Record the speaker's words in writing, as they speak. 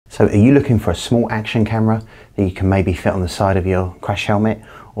So are you looking for a small action camera that you can maybe fit on the side of your crash helmet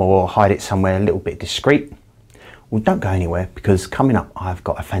or hide it somewhere a little bit discreet? Well, don't go anywhere, because coming up I've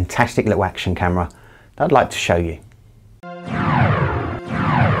got a fantastic little action camera that I'd like to show you.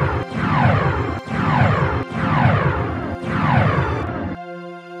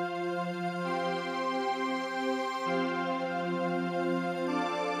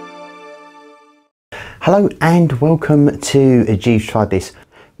 Hello and welcome to Jeeves Tried This.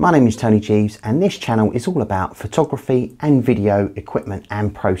 My name is Tony Jeeves and this channel is all about photography and video equipment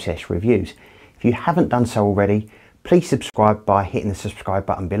and process reviews. If you haven't done so already, please subscribe by hitting the subscribe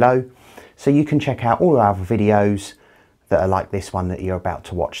button below so you can check out all our other videos that are like this one that you're about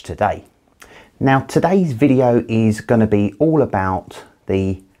to watch today. Now today's video is going to be all about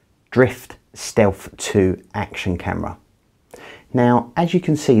the Drift Stealth 2 action camera. Now as you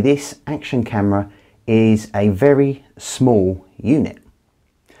can see, this action camera is a very small unit,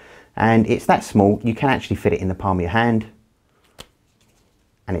 and it's that small you can actually fit it in the palm of your hand,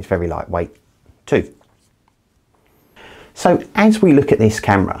 and it's very lightweight too. So as we look at this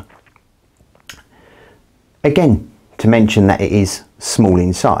camera, again, to mention that it is small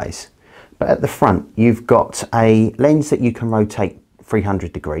in size, but at the front you've got a lens that you can rotate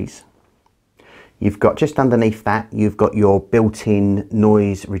 300 degrees. You've got, just underneath that, you've got your built-in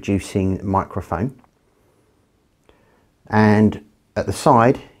noise reducing microphone. And at the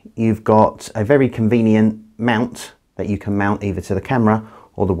side, you've got a very convenient mount that you can mount either to the camera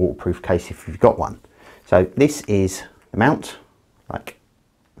or the waterproof case if you've got one. So this is the mount, like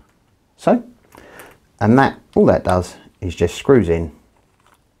so. And that, all that does is just screws in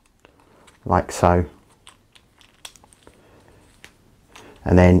like so.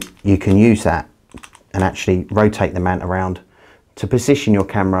 And then you can use that and actually rotate the mount around to position your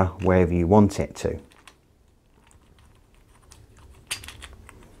camera wherever you want it to.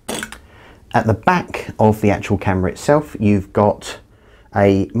 At the back of the actual camera itself, you've got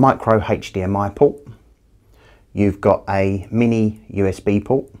a micro HDMI port, you've got a mini USB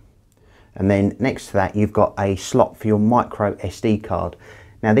port, and then next to that you've got a slot for your micro SD card.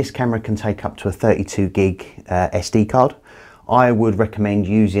 Now this camera can take up to a 32 gig SD card. I would recommend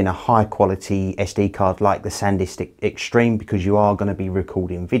using a high quality SD card like the SanDisk Extreme, because you are going to be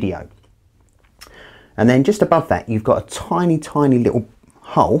recording video. And then just above that you've got a tiny little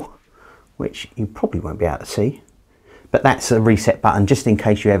hole, which you probably won't be able to see, but that's a reset button just in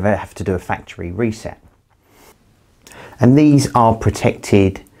case you ever have to do a factory reset. And these are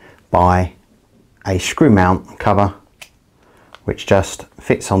protected by a screw mount cover which just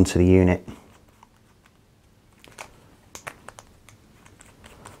fits onto the unit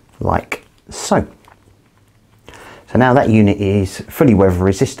like so. So now that unit is fully weather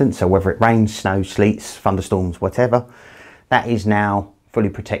resistant, so whether it rains, snows, sleets, thunderstorms, whatever, that is now fully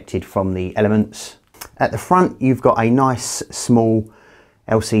protected from the elements. At the front you've got a nice small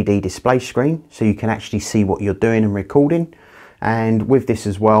LCD display screen so you can actually see what you're doing and recording, and with this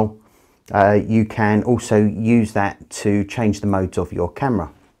as well you can also use that to change the modes of your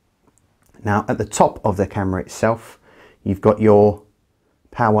camera. Now at the top of the camera itself you've got your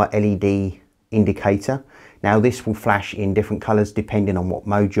power LED indicator. Now this will flash in different colors depending on what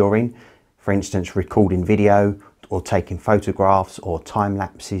mode you're in, for instance recording video or taking photographs or time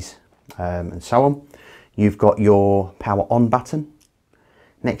lapses and so on. You've got your power on button.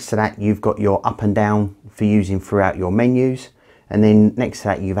 Next to that you've got your up and down for using throughout your menus, and then next to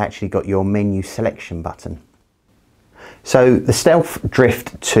that you've actually got your menu selection button. So the Stealth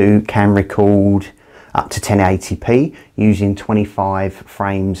Drift 2 can record up to 1080p using 25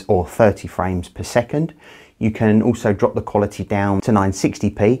 frames or 30 frames per second. You can also drop the quality down to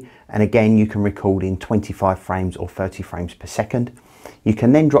 960p, and again you can record in 25 frames or 30 frames per second. You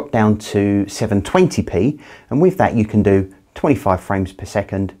can then drop down to 720p, and with that you can do 25 frames per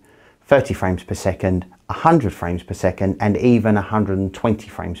second, 30 frames per second, 100 frames per second, and even 120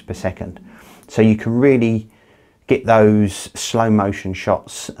 frames per second. So you can really get those slow motion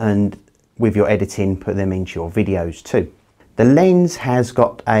shots, and with your editing put them into your videos too. The lens has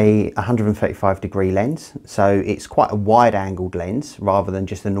got a 135 degree lens, so it's quite a wide angled lens rather than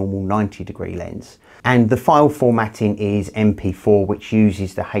just a normal 90 lens. And the file formatting is MP4, which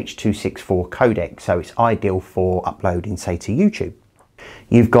uses the H.264 codec, so it's ideal for uploading, say, to YouTube.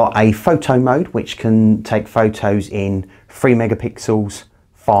 You've got a photo mode which can take photos in 3 megapixels,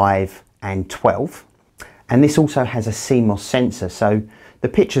 5 and 12. And this also has a CMOS sensor, so the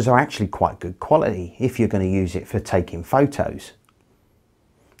pictures are actually quite good quality if you're going to use it for taking photos.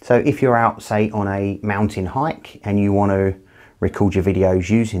 So if you're out, say, on a mountain hike and you want to record your videos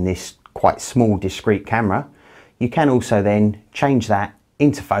using this quite small discrete camera, you can also then change that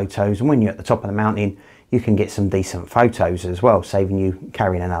into photos, and when you're at the top of the mountain you can get some decent photos as well, saving you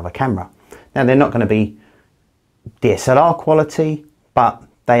carrying another camera. Now they're not going to be DSLR quality, but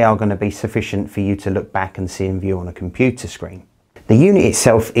they are going to be sufficient for you to look back and see and view on a computer screen. The unit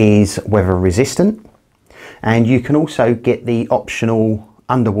itself is weather resistant, and you can also get the optional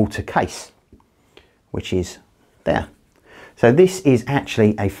underwater case, which is there. So this is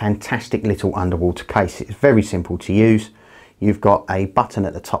actually a fantastic little underwater case. It's very simple to use. You've got a button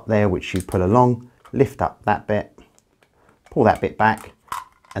at the top there which you pull along, lift up that bit, pull that bit back,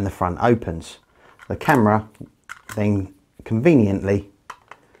 and the front opens. The camera then conveniently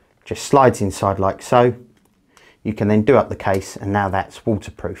just slides inside like so. You can then do up the case, and now that's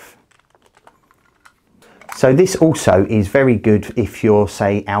waterproof. So this also is very good if you're,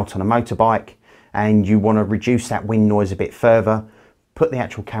 say, out on a motorbike and you want to reduce that wind noise a bit further. Put the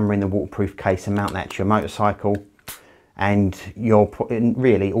actual camera in the waterproof case and mount that to your motorcycle, and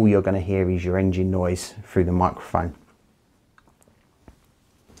really all you're going to hear is your engine noise through the microphone.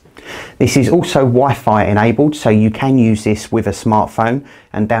 This is also Wi-Fi enabled, so you can use this with a smartphone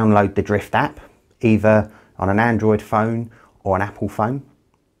and download the Drift app, either on an Android phone or an Apple phone.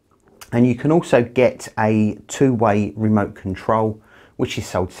 And you can also get a two-way remote control, which is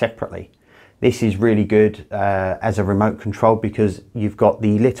sold separately. This is really good as a remote control because you've got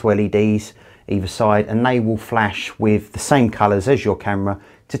the little LEDs either side, and they will flash with the same colours as your camera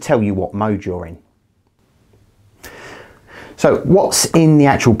to tell you what mode you're in. So what's in the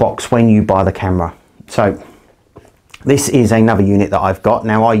actual box when you buy the camera? So this is another unit that I've got.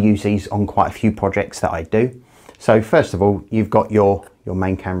 Now I use these on quite a few projects that I do. So first of all, you've got your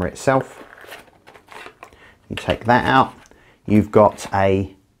main camera itself. You take that out. You've got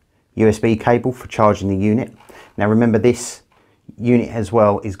a USB cable for charging the unit. Now remember, this unit as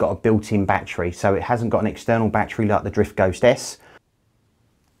well has got a built-in battery, so it hasn't got an external battery like the Drift Ghost S.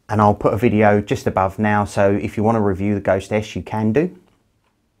 And I'll put a video just above now, so if you want to review the Ghost S, you can do.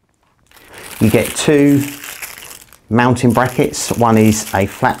 You get two mounting brackets. One is a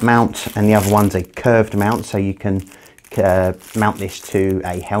flat mount and the other one's a curved mount, so you can mount this to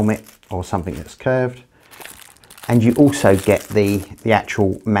a helmet or something that's curved. And you also get the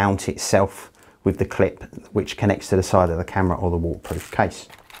actual mount itself with the clip which connects to the side of the camera or the waterproof case.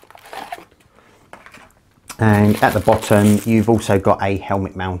 And at the bottom you've also got a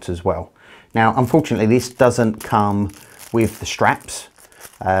helmet mount as well. Now unfortunately this doesn't come with the straps,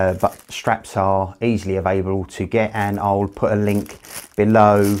 but straps are easily available to get, and I'll put a link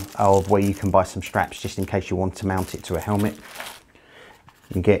below of where you can buy some straps just in case you want to mount it to a helmet.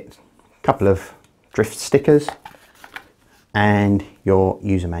 You get a couple of Drift stickers and your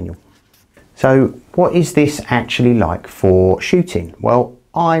user manual. So what is this actually like for shooting? Well,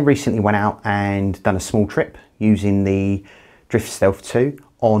 I recently went out and done a small trip using the Drift Stealth 2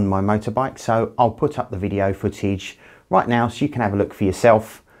 on my motorbike, so I'll put up the video footage right now so you can have a look for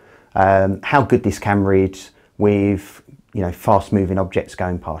yourself how good this camera is with, you know, fast moving objects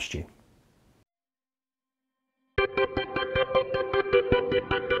going past you.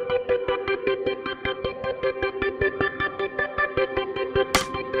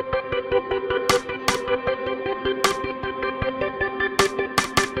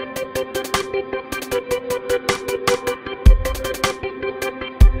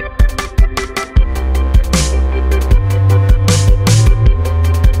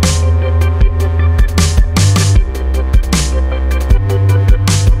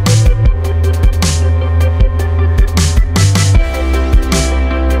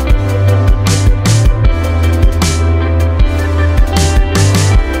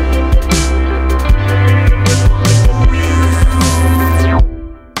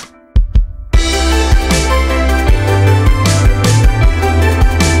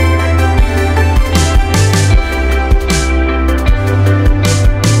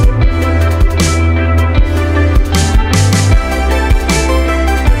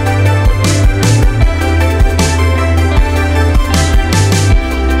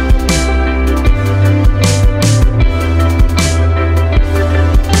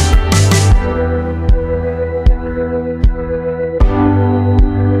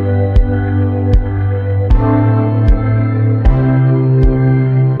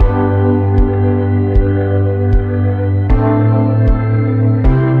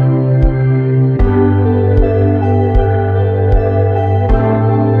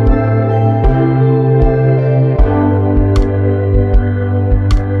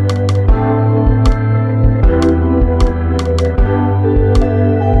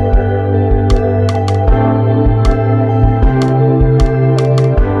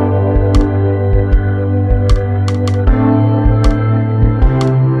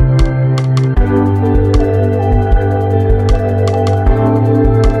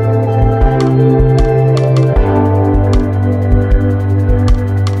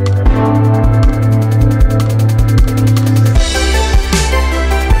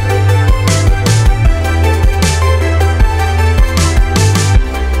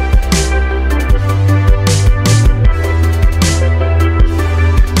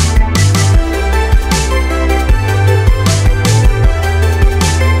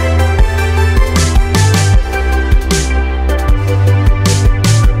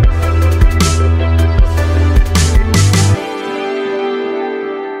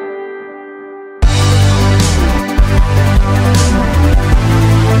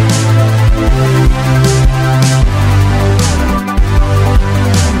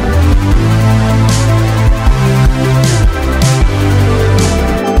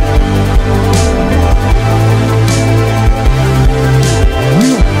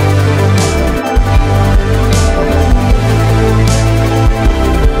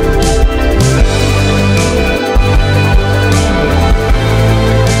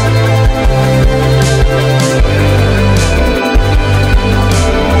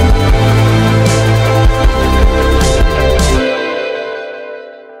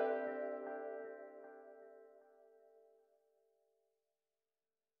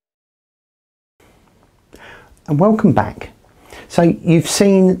 and welcome back. So you've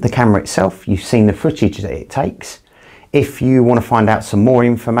seen the camera itself, you've seen the footage that it takes. If you want to find out some more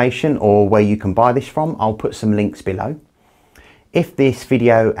information or where you can buy this from, I'll put some links below. If this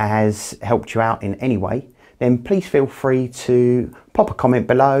video has helped you out in any way, then please feel free to pop a comment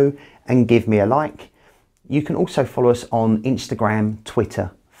below and give me a like. You can also follow us on Instagram,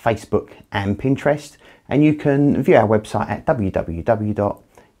 Twitter, Facebook and Pinterest, and you can view our website at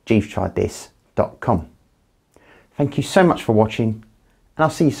www.jeevestriedthis.com. Thank you so much for watching, and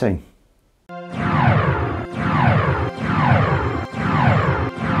I'll see you soon.